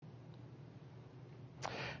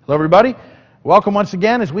Hello, everybody. Welcome once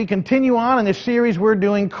again as we continue on in this series we're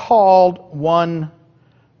doing called One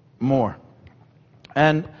More.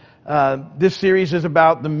 And this series is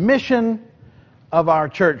about the mission of our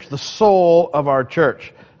church, the soul of our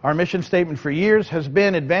church. Our mission statement for years has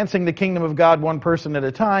been advancing the kingdom of God one person at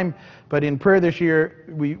a time, but in prayer this year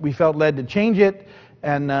we felt led to change it.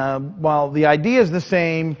 And while the idea is the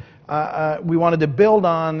same, we wanted to build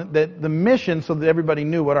on the mission so that everybody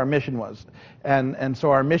knew what our mission was. And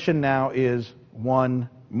so our mission now is one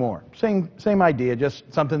more. Same idea,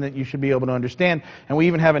 just something that you should be able to understand. And we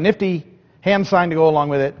even have a nifty hand sign to go along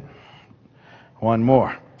with it. One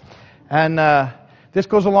more. And this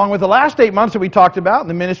goes along with the last 8 months that we talked about in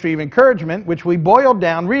the ministry of encouragement, which we boiled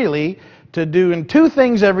down really to doing 2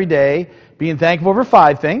 things every day, being thankful for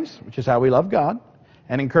 5 things, which is how we love God,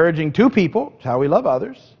 and encouraging 2 people, which is how we love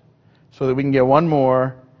others, so that we can get one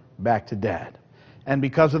more back to Dad. And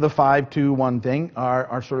because of the 5-2-1 thing,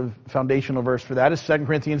 our sort of foundational verse for that is 2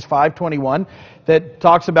 Corinthians 5:21, that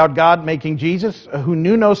talks about God making Jesus, who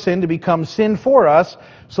knew no sin, to become sin for us,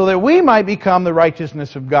 so that we might become the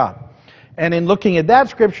righteousness of God. And in looking at that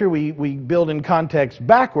scripture, we build in context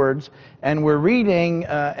backwards, and we're reading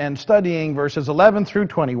and studying verses 11 through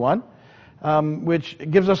 21, which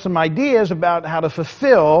gives us some ideas about how to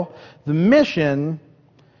fulfill the mission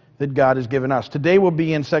that God has given us. Today we'll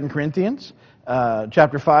be in 2 Corinthians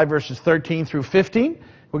chapter 5, verses 13 through 15.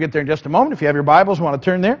 We'll get there in just a moment. If you have your Bibles, want to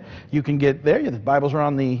turn there, you can get there. The Bibles are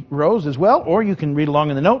on the rows as well, or you can read along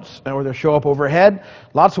in the notes, or they'll show up overhead.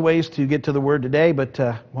 Lots of ways to get to the Word today, but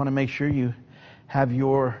want to make sure you have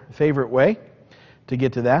your favorite way to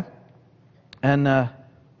get to that. And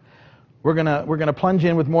we're gonna plunge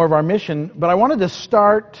in with more of our mission, but I wanted to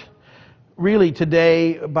start really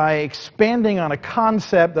today by expanding on a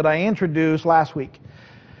concept that I introduced last week.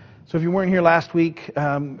 So if you weren't here last week,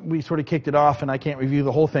 we sort of kicked it off, and I can't review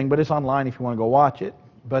the whole thing, but it's online if you want to go watch it.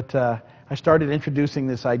 But I started introducing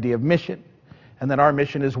this idea of mission, and that our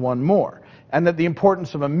mission is one more. And that the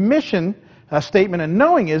importance of a mission statement and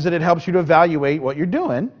knowing is that it helps you to evaluate what you're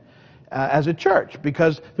doing as a church.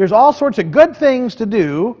 Because there's all sorts of good things to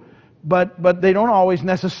do, but they don't always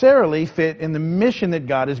necessarily fit in the mission that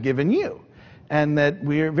God has given you. And that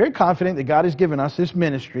we're very confident that God has given us this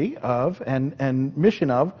ministry of and mission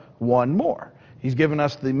of one more. He's given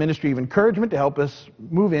us the ministry of encouragement to help us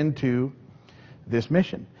move into this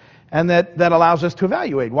mission. And that allows us to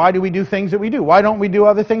evaluate. Why do we do things that we do? Why don't we do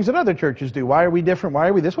other things that other churches do? Why are we different? Why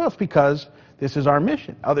are we this? Well, it's because this is our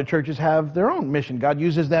mission. Other churches have their own mission. God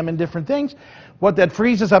uses them in different things. What that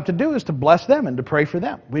frees us up to do is to bless them and to pray for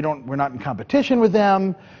them. We're not in competition with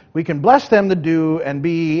them. We can bless them to do and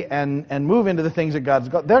be and move into the things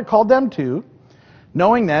that they're called them to,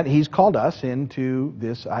 knowing that He's called us into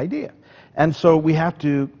this idea. And so we have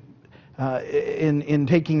to, in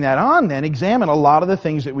taking that on then, examine a lot of the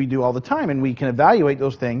things that we do all the time, and we can evaluate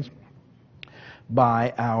those things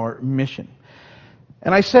by our mission.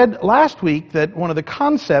 And I said last week that one of the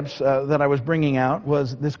concepts that I was bringing out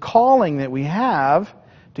was this calling that we have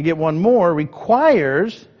to get one more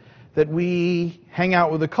requires that we hang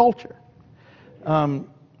out with the culture.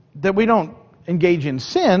 That we don't engage in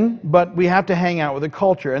sin, but we have to hang out with the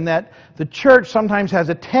culture. And that the church sometimes has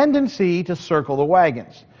a tendency to circle the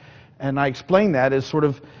wagons. And I explain that as sort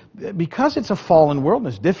of, because it's a fallen world and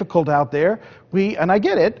it's difficult out there, and I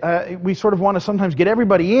get it, we sort of want to sometimes get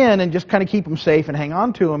everybody in and just kind of keep them safe and hang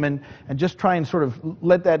on to them and just try and sort of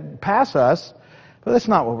let that pass us. But that's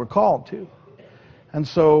not what we're called to. And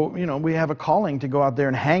so, we have a calling to go out there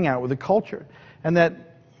and hang out with the culture. And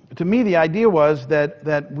that, to me, the idea was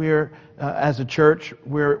that we're, as a church,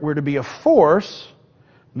 we're to be a force,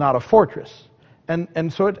 not a fortress.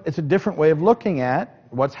 And so it's a different way of looking at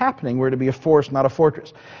what's happening. We're to be a force, not a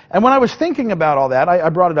fortress. And when I was thinking about all that, I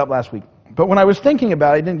brought it up last week, but when I was thinking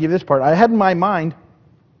about it, I didn't give this part, I had in my mind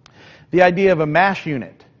the idea of a MASH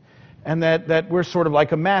unit, and that we're sort of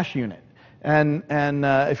like a MASH unit. And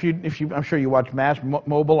if you, I'm sure you watch MASH,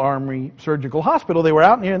 Mobile Armory Surgical Hospital. They were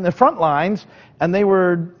out in the front lines, and they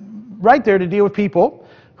were right there to deal with people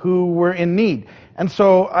who were in need. And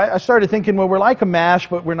so I started thinking, well, we're like a MASH,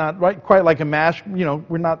 but we're not quite like a MASH.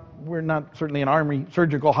 We're not certainly an Army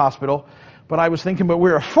Surgical Hospital. But I was thinking, but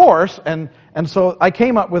we're a force, and so I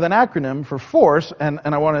came up with an acronym for force, and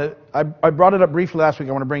I brought it up briefly last week.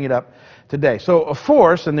 I want to bring it up today. So a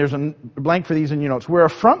force, and there's a blank for these in your notes. We're a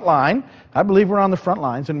front line. I believe we're on the front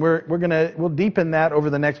lines, and we'll deepen that over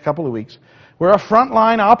the next couple of weeks. We're a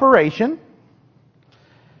frontline operation,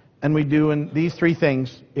 and we do in these 3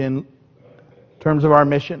 things in terms of our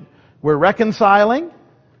mission. We're reconciling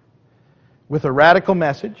with a radical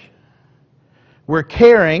message. We're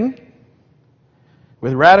caring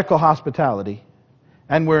with radical hospitality,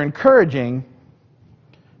 and we're encouraging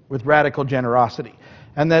with radical generosity.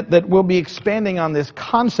 And that we'll be expanding on this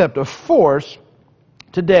concept of force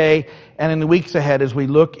today and in the weeks ahead as we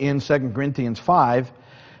look in 2 Corinthians 5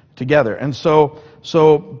 together. And so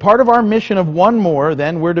part of our mission of one more,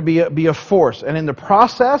 then, we're to be a force. And in the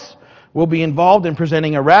process, we'll be involved in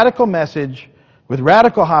presenting a radical message with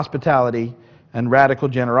radical hospitality and radical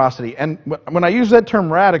generosity. And when I use that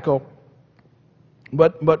term radical,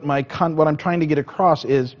 what I'm trying to get across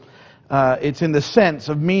is it's in the sense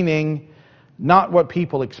of meaning not what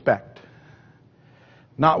people expect.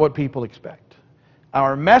 Not what people expect.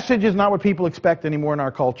 Our message is not what people expect anymore in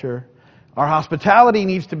our culture. Our hospitality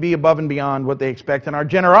needs to be above and beyond what they expect, and our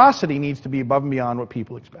generosity needs to be above and beyond what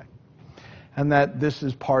people expect. And that this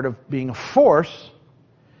is part of being a force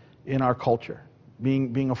in our culture,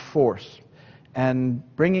 being a force, and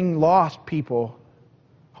bringing lost people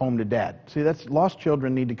home to Dad. See, that's lost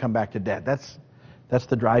children need to come back to Dad. That's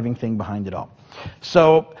the driving thing behind it all.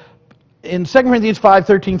 So, in 2 Corinthians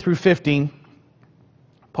 5:13 through 15,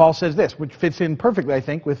 Paul says this, which fits in perfectly, I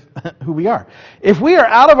think, with who we are. If we are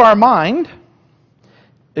out of our mind,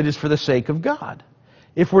 it is for the sake of God.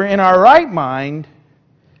 If we're in our right mind,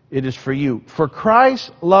 it is for you. For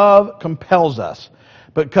Christ's love compels us,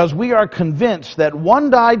 because we are convinced that one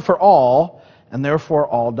died for all, and therefore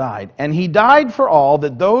all died. And he died for all,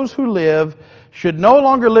 that those who live should no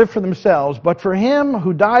longer live for themselves, but for him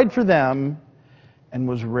who died for them and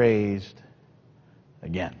was raised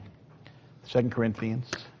again. 2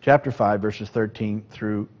 Corinthians chapter 5, verses 13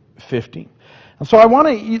 through 15. And so I want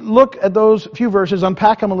to look at those few verses,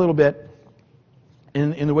 unpack them a little bit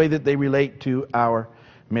in the way that they relate to our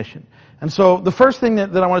mission. And so the first thing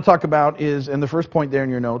that I want to talk about is, and the first point there in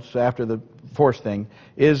your notes after the fourth thing,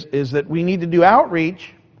 is that we need to do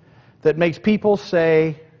outreach that makes people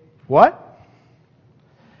say, what?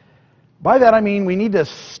 By that I mean we need to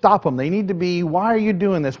stop them. They need to be, why are you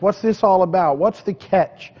doing this? What's this all about? What's the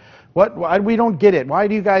catch? Why, we don't get it. Why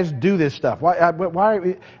do you guys do this stuff?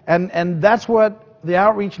 Why? And that's what the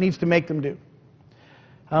outreach needs to make them do.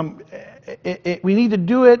 We need to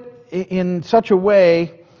do it in such a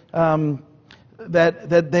way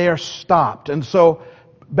that they are stopped. And so,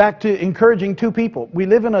 back to encouraging two people. We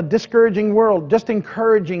live in a discouraging world. Just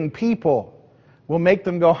encouraging people will make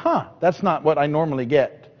them go, that's not what I normally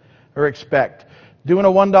get or expect. Doing a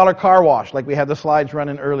 $1 car wash, like we had the slides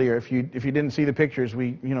running earlier. If you didn't see the pictures,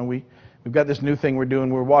 we've got this new thing we're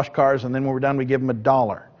doing. We wash cars, and then when we're done, we give them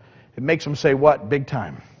 $1. It makes them say, what? Big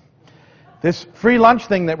time. This free lunch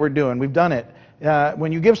thing that we're doing, we've done it.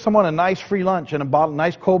 When you give someone a nice free lunch and a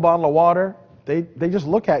nice cold bottle of water, they just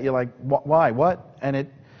look at you like, why? What?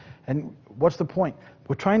 And what's the point?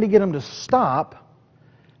 We're trying to get them to stop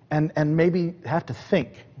and maybe have to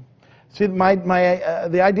think. See,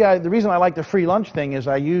 the reason I like the free lunch thing is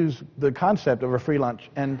I use the concept of a free lunch,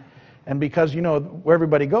 and because where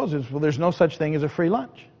everybody goes is, well, there's no such thing as a free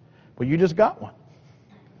lunch. Well, you just got one.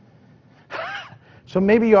 So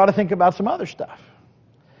maybe you ought to think about some other stuff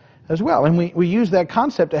as well. And we use that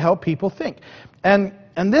concept to help people think. And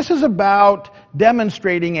this is about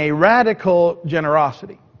demonstrating a radical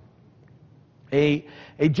generosity. A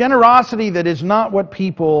generosity that is not what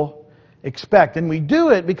people expect. And we do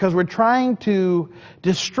it because we're trying to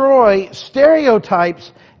destroy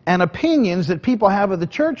stereotypes and opinions that people have of the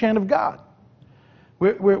church and of God.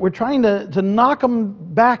 We're trying to knock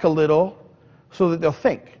them back a little so that they'll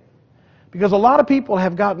think. Because a lot of people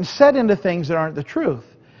have gotten set into things that aren't the truth.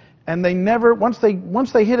 And they never, once they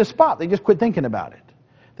hit a spot, they just quit thinking about it.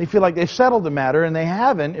 They feel like they've settled the matter, and they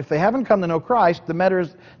haven't. If they haven't come to know Christ, the matter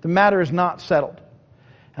is not settled.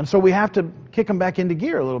 And so we have to kick them back into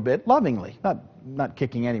gear a little bit, lovingly. Not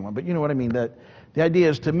kicking anyone, but you know what I mean. The idea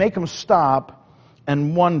is to make them stop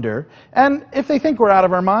and wonder. And if they think we're out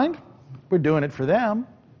of our mind, we're doing it for them.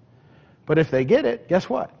 But if they get it, guess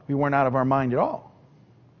what? We weren't out of our mind at all.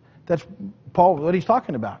 That's Paul, what he's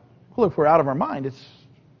talking about. Well, if we're out of our mind, it's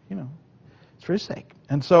for his sake.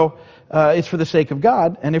 And so it's for the sake of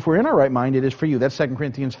God. And if we're in our right mind, it is for you. That's 2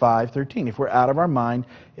 Corinthians 5:13. If we're out of our mind,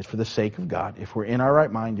 it's for the sake of God. If we're in our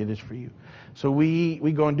right mind, it is for you. So we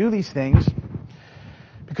go and do these things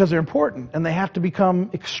because they're important, and they have to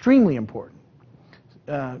become extremely important.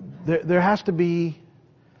 There has to be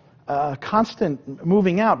constant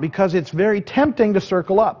moving out, because it's very tempting to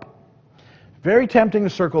circle up. Very tempting to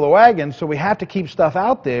circle the wagon, so we have to keep stuff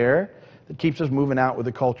out there that keeps us moving out with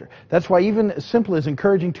the culture. That's why even as simple as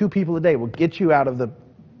encouraging 2 people a day will get you out of the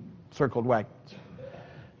circled wagons.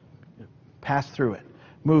 Pass through it.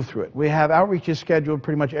 Move through it. We have outreaches scheduled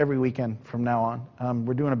pretty much every weekend from now on.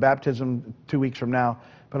 We're doing a baptism 2 weeks from now,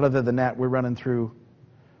 but other than that, we're running through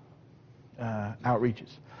outreaches.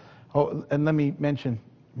 Oh, and let me mention,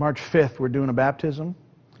 March 5th, we're doing a baptism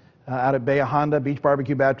out at Bay Honda, Beach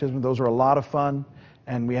Barbecue Baptism. Those are a lot of fun,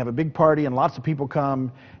 and we have a big party, and lots of people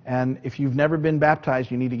come. And if you've never been baptized,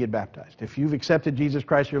 you need to get baptized. If you've accepted Jesus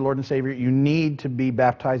Christ, your Lord and Savior, you need to be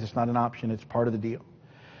baptized. It's not an option. It's part of the deal.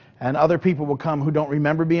 And other people will come who don't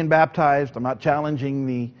remember being baptized. I'm not challenging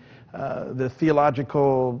the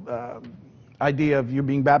theological idea of you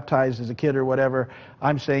being baptized as a kid or whatever.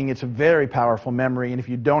 I'm saying it's a very powerful memory, and if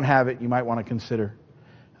you don't have it, you might want to consider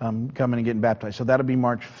coming and getting baptized. So that'll be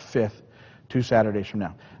March 5th, 2 Saturdays from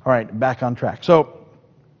now. All right, back on track. So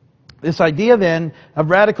this idea then of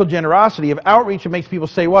radical generosity, of outreach that makes people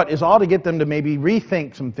say what, is all to get them to maybe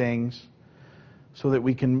rethink some things so that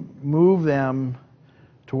we can move them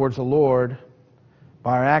towards the Lord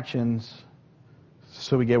by our actions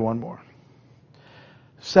so we get one more.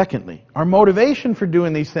 Secondly, our motivation for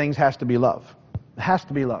doing these things has to be love. It has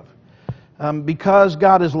to be love. Because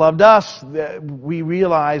God has loved us, we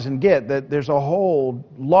realize and get that there's a whole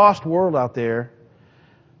lost world out there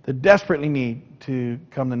that desperately need to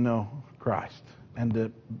come to know Christ and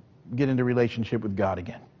to get into relationship with God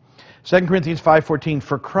again. 2 Corinthians 5:14,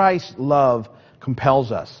 for Christ's love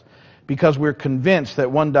compels us, because we're convinced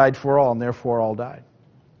that one died for all, and therefore all died.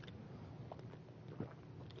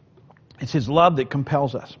 It's His love that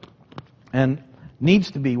compels us, and needs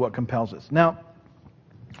to be what compels us. Now,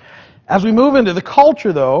 as we move into the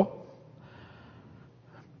culture, though,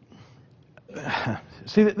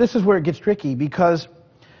 see, this is where it gets tricky, because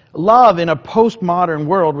love in a postmodern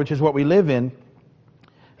world, which is what we live in,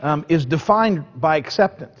 is defined by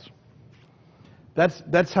acceptance.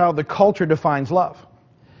 That's how the culture defines love.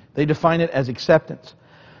 They define it as acceptance.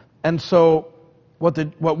 And so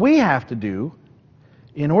what we have to do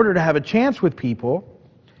in order to have a chance with people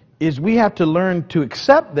is we have to learn to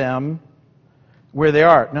accept them where they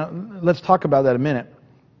are. Now, let's talk about that a minute.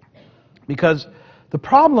 Because the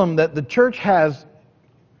problem that the church has,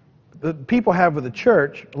 that people have with the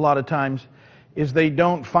church a lot of times, is they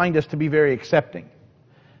don't find us to be very accepting.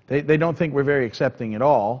 They don't think we're very accepting at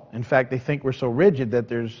all. In fact, they think we're so rigid that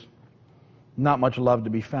there's not much love to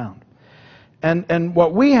be found. And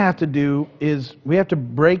what we have to do is we have to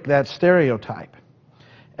break that stereotype.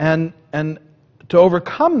 And to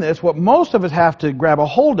overcome this, what most of us have to grab a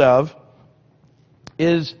hold of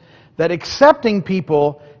is that accepting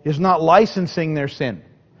people is not licensing their sin.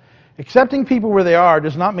 Accepting people where they are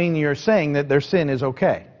does not mean you're saying that their sin is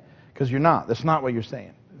okay, because you're not. That's not what you're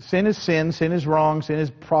saying. Sin is sin. Sin is wrong. Sin is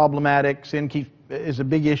problematic. Sin is a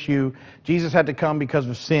big issue. Jesus had to come because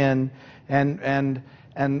of sin, and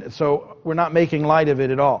so we're not making light of it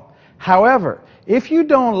at all. However, if you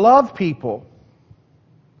don't love people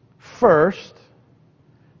first,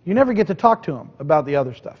 you never get to talk to them about the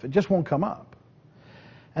other stuff. It just won't come up.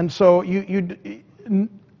 And so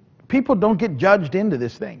people don't get judged into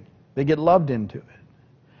this thing. They get loved into it.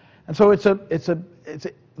 And so it's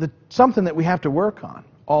something that we have to work on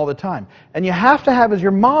all the time. And you have to have as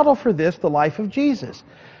your model for this the life of Jesus.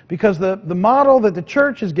 Because the model that the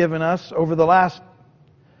church has given us over the last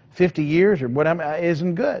 50 years or whatever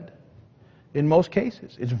isn't good in most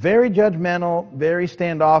cases. It's very judgmental, very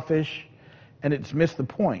standoffish, and it's missed the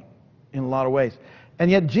point in a lot of ways. And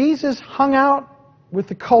yet Jesus hung out with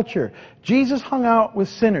the culture. Jesus hung out with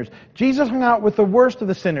sinners. Jesus hung out with the worst of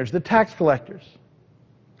the sinners, the tax collectors.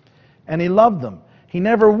 And He loved them. He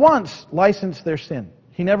never once licensed their sin.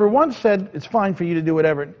 He never once said, it's fine for you to do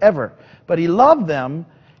whatever, ever. But He loved them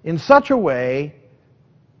in such a way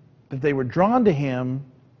that they were drawn to Him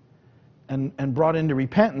and brought into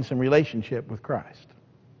repentance and relationship with Christ.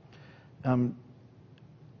 And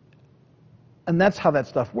that's how that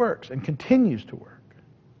stuff works and continues to work.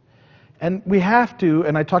 And we have to,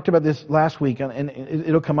 and I talked about this last week, and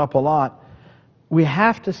it'll come up a lot, we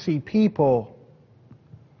have to see people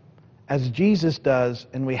as Jesus does,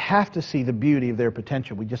 and we have to see the beauty of their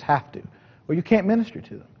potential. We just have to, or you can't minister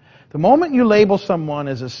to them. The moment you label someone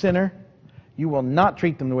as a sinner, you will not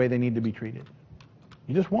treat them the way they need to be treated.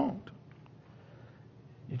 You just won't.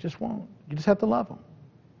 You just won't. You just have to love them.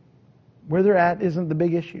 Where they're at isn't the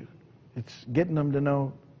big issue. It's getting them to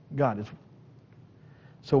know God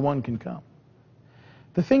so one can come.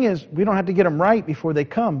 The thing is, we don't have to get them right before they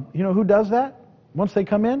come. You know who does that? Once they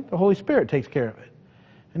come in, the Holy Spirit takes care of it.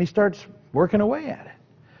 And He starts working away at it.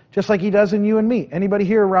 Just like He does in you and me. Anybody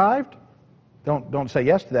here arrived? Don't say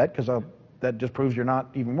yes to that, because that just proves you're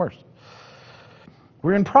not even worse.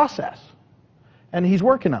 We're in process. And He's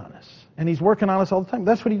working on us. And He's working on us all the time.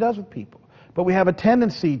 That's what He does with people. But we have a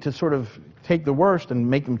tendency to sort of take the worst and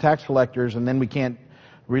make them tax collectors, and then we can't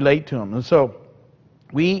relate to them. And so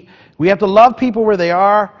we have to love people where they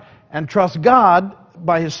are, and trust God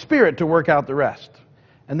by His Spirit to work out the rest.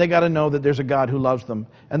 And they got to know that there's a God who loves them.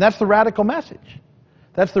 And that's the radical message.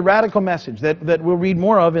 That's the radical message that we'll read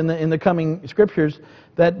more of in the coming scriptures,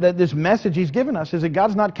 that this message He's given us is that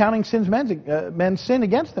God's not counting men's sin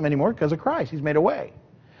against them anymore because of Christ. He's made a way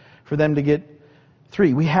for them to get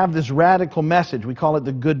free. We have this radical message. We call it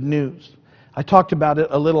the good news. I talked about it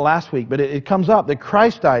a little last week, but it comes up that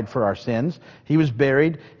Christ died for our sins. He was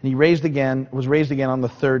buried, and He was raised again on the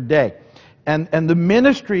third day. And the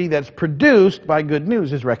ministry that's produced by good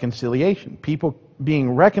news is reconciliation. People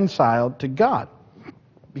being reconciled to God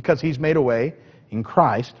because He's made a way in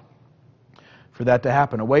Christ for that to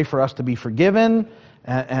happen. A way for us to be forgiven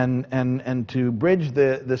and to bridge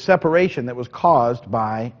the separation that was caused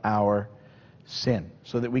by our sin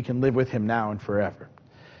so that we can live with Him now and forever.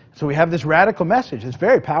 So we have this radical message, this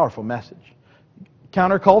very powerful message.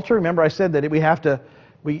 Counterculture, remember I said that we have to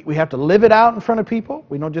live it out in front of people.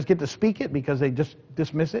 We don't just get to speak it because they just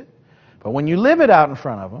dismiss it. But when you live it out in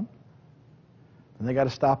front of them, then they got to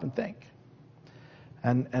stop and think.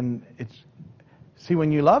 And see,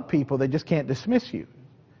 when you love people, they just can't dismiss you.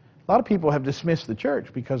 A lot of people have dismissed the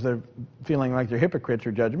church because they're feeling like they're hypocrites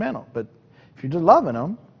or judgmental. But if you're just loving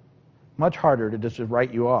them, much harder to just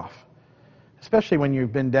write you off. Especially when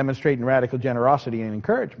you've been demonstrating radical generosity and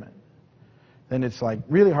encouragement. Then it's like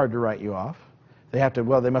really hard to write you off. They have to,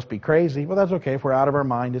 well, they must be crazy. Well, that's okay. If we're out of our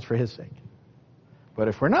mind, it's for His sake. But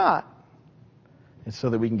if we're not, it's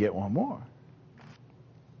so that we can get one more.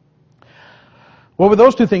 Well, with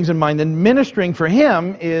those two things in mind, then ministering for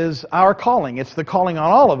Him is our calling. It's the calling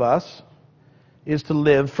on all of us is to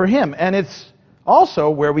live for Him. And it's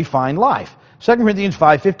also where we find life. 2 Corinthians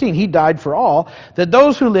 5:15, He died for all, that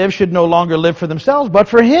those who live should no longer live for themselves, but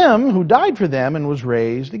for Him who died for them and was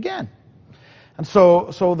raised again. And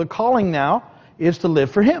so the calling now is to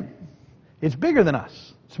live for Him. It's bigger than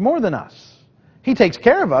us. It's more than us. He takes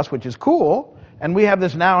care of us, which is cool, and we have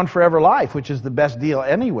this now and forever life, which is the best deal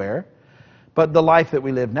anywhere. But the life that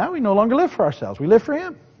we live now, we no longer live for ourselves. We live for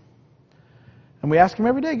Him. And we ask Him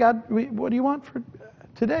every day, God, what do you want for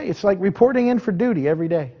today? It's like reporting in for duty every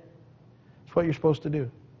day. It's what you're supposed to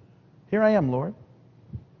do. Here I am, Lord.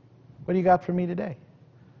 What do you got for me today?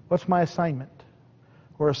 What's my assignment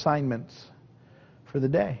or assignments for the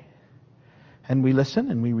day? And we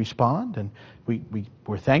listen and we respond and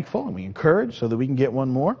we're thankful and we encourage so that we can get one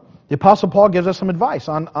more. The Apostle Paul gives us some advice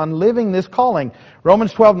on living this calling.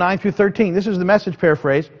 Romans 12:9-13. This is the Message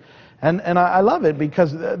paraphrase. And I love it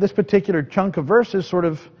because this particular chunk of verses sort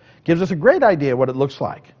of gives us a great idea what it looks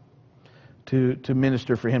like to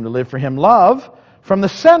minister for Him, to live for Him. Love from the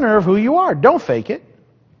center of who you are. Don't fake it.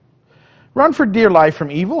 Run for dear life from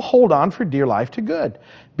evil. Hold on for dear life to good.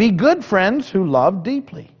 Be good friends who love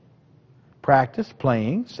deeply. Practice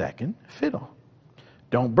playing second fiddle.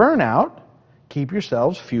 Don't burn out. Keep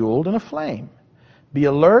yourselves fueled and aflame. Be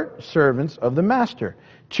alert servants of the Master.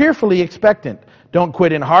 Cheerfully expectant. Don't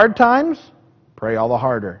quit in hard times. Pray all the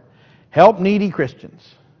harder. Help needy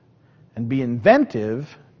Christians. And be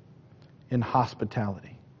inventive in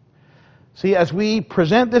hospitality. See, as we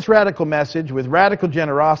present this radical message with radical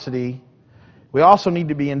generosity, we also need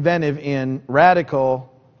to be inventive in radical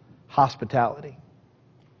hospitality.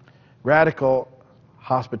 Radical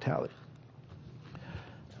hospitality.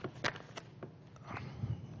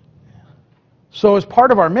 So as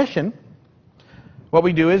part of our mission, what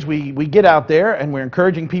we do is we get out there and we're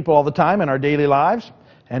encouraging people all the time in our daily lives,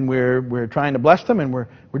 and we're trying to bless them, and we're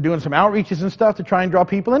doing some outreaches and stuff to try and draw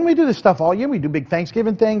people in. We do this stuff all year. We do big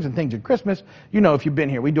Thanksgiving things and things at Christmas. You know, if you've been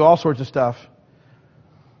here, we do all sorts of stuff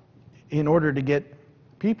in order to get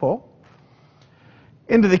people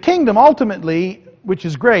into the kingdom ultimately, which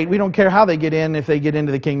is great. We don't care how they get in if they get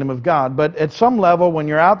into the kingdom of God. But at some level, when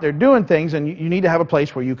you're out there doing things, and you need to have a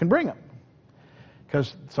place where you can bring them.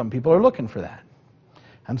 Because some people are looking for that.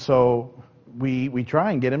 And so we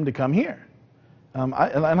try and get them to come here. And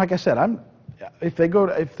like I said,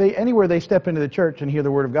 anywhere they step into the church and hear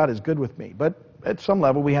the Word of God is good with me. But at some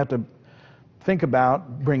level, we have to think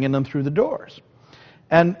about bringing them through the doors.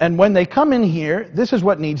 And when they come in here, this is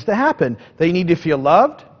what needs to happen. They need to feel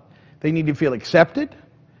loved. They need to feel accepted.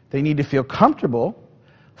 They need to feel comfortable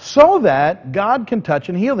so that God can touch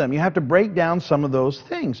and heal them. You have to break down some of those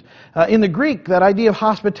things. In the Greek, that idea of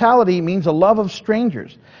hospitality means a love of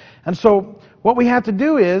strangers. And so what we have to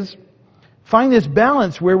do is find this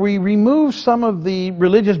balance where we remove some of the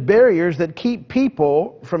religious barriers that keep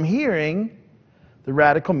people from hearing the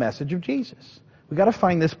radical message of Jesus. We've got to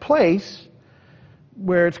find this place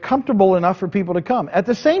where it's comfortable enough for people to come. At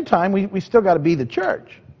the same time, we still got to be the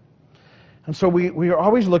church. And so we are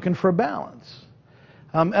always looking for a balance.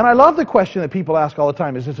 And I love the question that people ask all the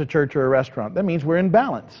time, is this a church or a restaurant? That means we're in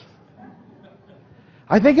balance.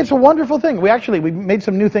 I think it's a wonderful thing. We made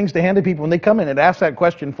some new things to hand to people when they come in and ask that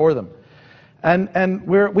question for them. And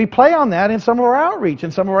we play on that in some of our outreach.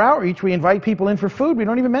 In some of our outreach, we invite people in for food. We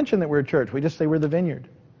don't even mention that we're a church. We just say we're the Vineyard.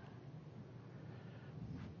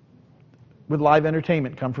 With live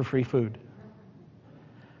entertainment, come for free food.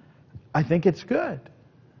 I think it's good.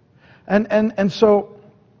 And so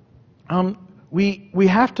we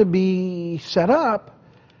have to be set up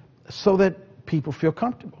so that people feel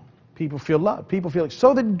comfortable. People feel loved. People feel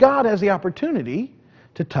so that God has the opportunity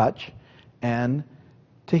to touch and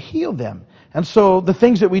to heal them. And so the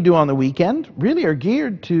things that we do on the weekend really are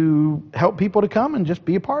geared to help people to come and just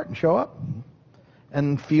be a part and show up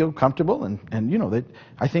and feel comfortable. And you know, that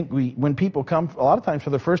I think when people come a lot of times for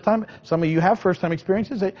the first time, some of you have first time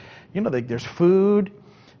experiences, there's food.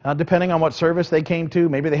 Depending on what service they came to,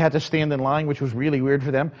 maybe they had to stand in line, which was really weird for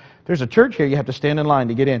them. There's a church here, you have to stand in line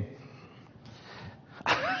to get in.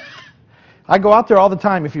 I go out there all the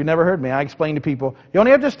time. If you've never heard me, I explain to people, you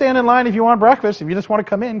only have to stand in line if you want breakfast. If you just want to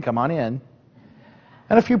come in, come on in.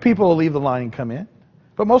 And a few people will leave the line and come in.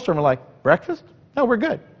 But most of them are like, breakfast? No, we're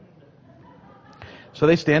good. So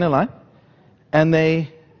they stand in line, and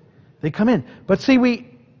they come in. But see,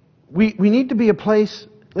 we need to be a place,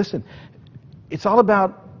 listen, it's all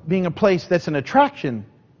about being a place that's an attraction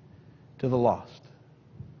to the lost.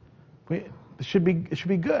 It should be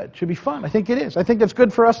good. It should be fun. I think it is. I think it's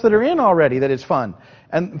good for us that are in already that it's fun.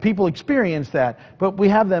 And people experience that. But we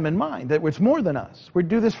have them in mind, that it's more than us. We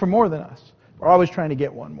do this for more than us. We're always trying to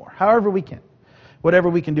get one more. However we can. Whatever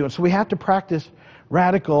we can do. And so we have to practice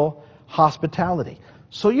radical hospitality.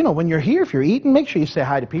 So, when you're here, if you're eating, make sure you say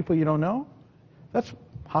hi to people you don't know. That's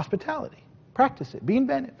hospitality. Practice it. Be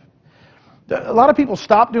inventive. A lot of people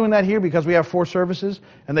stop doing that here because we have 4 services,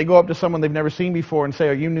 and they go up to someone they've never seen before and say,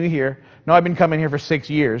 are you new here? No, I've been coming here for 6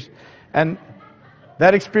 years. And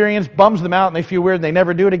that experience bums them out, and they feel weird, and they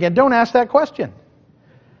never do it again. Don't ask that question.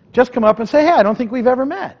 Just come up and say, hey, I don't think we've ever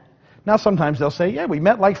met. Now, sometimes they'll say, yeah, we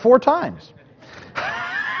met like 4 times.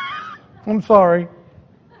 I'm sorry.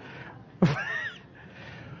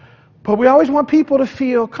 But we always want people to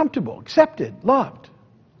feel comfortable, accepted, loved.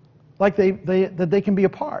 Like that they can be a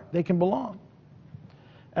part, they can belong.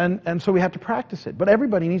 And so we have to practice it. But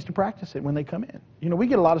everybody needs to practice it when they come in. We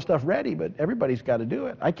get a lot of stuff ready, but everybody's got to do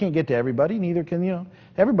it. I can't get to everybody, neither can,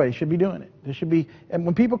 everybody should be doing it. There should be, and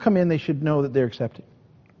when people come in, they should know that they're accepted.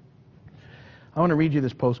 I want to read you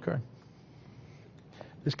this postcard.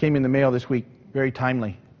 This came in the mail this week, very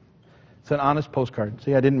timely. It's an honest postcard.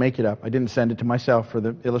 See, I didn't make it up. I didn't send it to myself for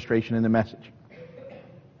the illustration in the message.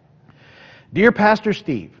 Dear Pastor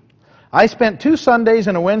Steve, I spent 2 Sundays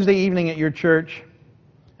and a Wednesday evening at your church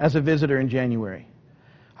as a visitor in January.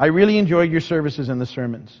 I really enjoyed your services and the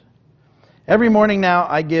sermons. Every morning now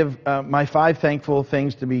I give my 5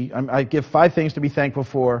 things to be thankful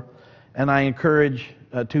for, and I encourage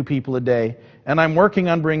 2 people a day, and I'm working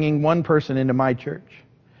on bringing 1 person into my church.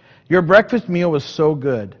 Your breakfast meal was so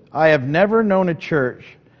good. I have never known a church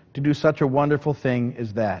to do such a wonderful thing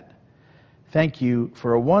as that. Thank you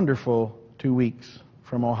for a wonderful 2 weeks.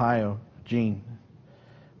 From Ohio, Gene.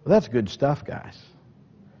 Well, that's good stuff, guys.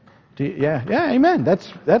 Yeah, amen.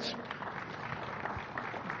 That's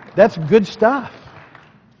good stuff.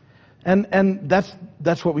 And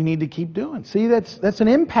that's what we need to keep doing. See, that's an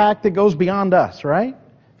impact that goes beyond us, right?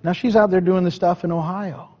 Now she's out there doing the stuff in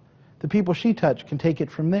Ohio. The people she touched can take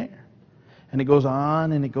it from there. And it goes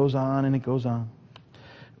on, and it goes on, and it goes on.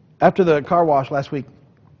 After the car wash last week,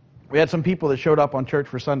 we had some people that showed up on church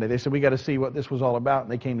for Sunday. They said, we got to see what this was all about,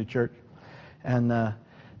 and they came to church. And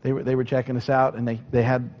they were checking us out, and they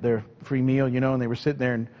had their free meal, and they were sitting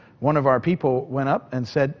there, and one of our people went up and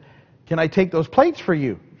said, can I take those plates for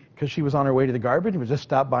you? Because she was on her way to the garbage, and was just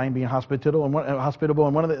stopped by and being hospitable,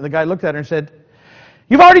 and one of the guy looked at her and said,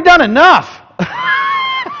 you've already done enough!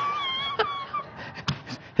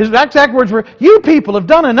 His exact words were, you people have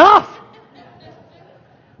done enough!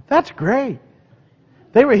 That's great.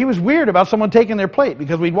 He was weird about someone taking their plate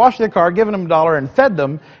because we'd washed their car, given them $1, and fed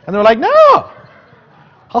them, and they're like, no!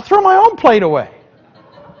 I'll throw my own plate away.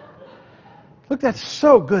 Look, that's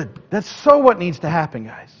so good. That's so what needs to happen,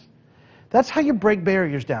 guys. That's how you break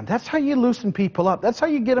barriers down. That's how you loosen people up. That's how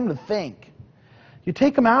you get them to think. You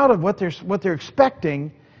take them out of what they're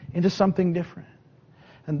expecting into something different.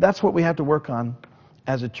 And that's what we have to work on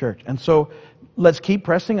as a church. And so let's keep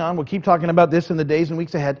pressing on. We'll keep talking about this in the days and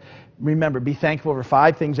weeks ahead. Remember, be thankful for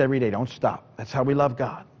 5 things every day. Don't stop. That's how we love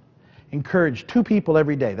God. Encourage 2 people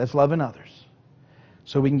every day. That's loving others.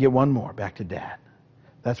 So we can get 1 more back to Dad.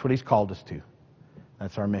 That's what He's called us to.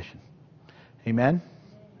 That's our mission. Amen?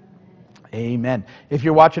 Amen. If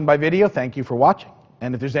you're watching by video, thank you for watching.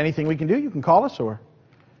 And if there's anything we can do, you can call us or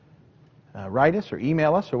write us or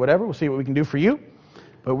email us or whatever. We'll see what we can do for you.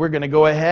 But we're going to go ahead.